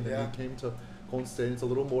City, and then he came to Golden State. And it's a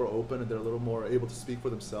little more open, and they're a little more able to speak for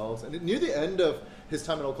themselves. And near the end of his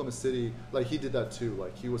time in Oklahoma City, like he did that too.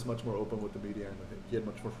 Like he was much more open with the media, and he had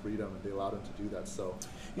much more freedom, and they allowed him to do that. So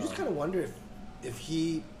you just kind of wonder if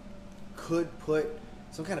he could put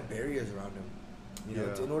some kind of barriers around him, you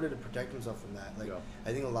know, in order to protect himself from that. Like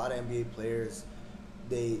I think a lot of NBA players,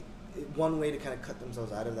 one way to kind of cut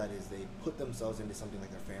themselves out of that is they put themselves into something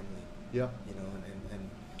like their family. Yeah. You know, and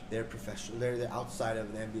they're professional. They're outside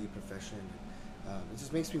of the NBA profession. It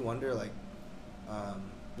just makes me wonder, like,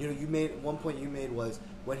 you know, one point you made was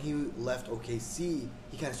when he left OKC,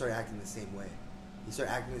 he kind of started acting the same way. He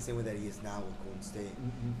started acting the same way that he is now with Golden State,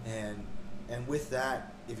 and with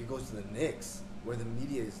that, if he goes to the Knicks, where the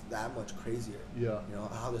media is that much crazier, you know,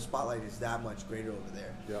 how the spotlight is that much greater over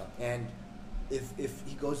there, and if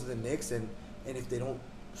he goes to the Knicks and if they don't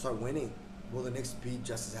start winning, will the Knicks be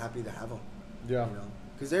just as happy to have him? You know,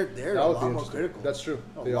 because they're a lot more critical. That's true.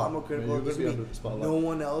 A lot more critical. You're be under the spotlight. No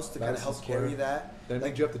one else to kind of help carry that. Then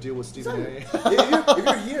like, you have to deal with Stephen A.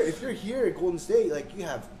 if you're here at Golden State, like you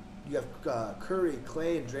have Curry,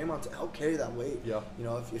 Clay, and Draymond to help carry that weight. Yeah. You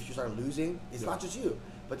know, if you start losing, it's not just you.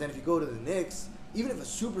 But then if you go to the Knicks, even if a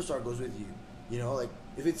superstar goes with you, you know, like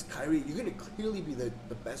if it's Kyrie, you're gonna clearly be the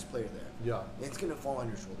best player there. Yeah. And it's gonna fall on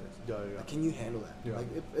your shoulders. Yeah. Like, can you handle that? Yeah. Like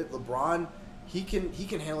if LeBron, he can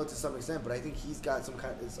handle it to some extent, but I think he's got some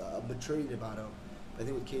kind of maturity about him. I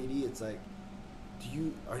think with KD, it's like,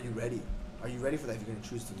 are you ready? Are you ready for that if you're gonna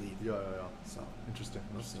choose to leave? Yeah. So Interesting.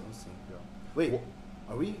 We'll see. Yeah. Wait,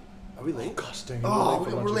 are we late? Oh gosh dang!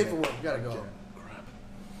 We're late for work. We gotta go. Okay.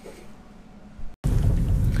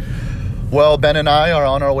 Well, Ben and I are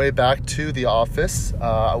on our way back to the office.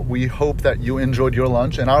 We hope that you enjoyed your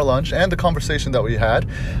lunch and our lunch and the conversation that we had.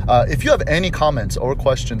 If you have any comments or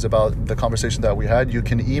questions about the conversation that we had, you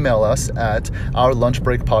can email us at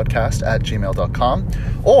ourlunchbreakpodcast@gmail.com,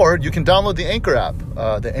 or you can download the Anchor app.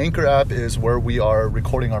 The Anchor app is where we are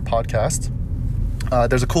recording our podcast.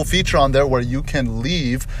 There's a cool feature on there where you can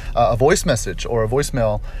leave a voice message or a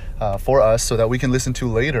voicemail for us so that we can listen to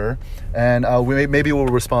later, and maybe we'll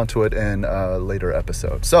respond to it in a later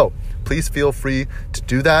episode. So please feel free to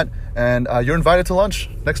do that, and you're invited to lunch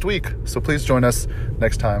next week. So please join us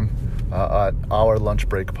next time at our Lunch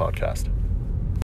Break Podcast.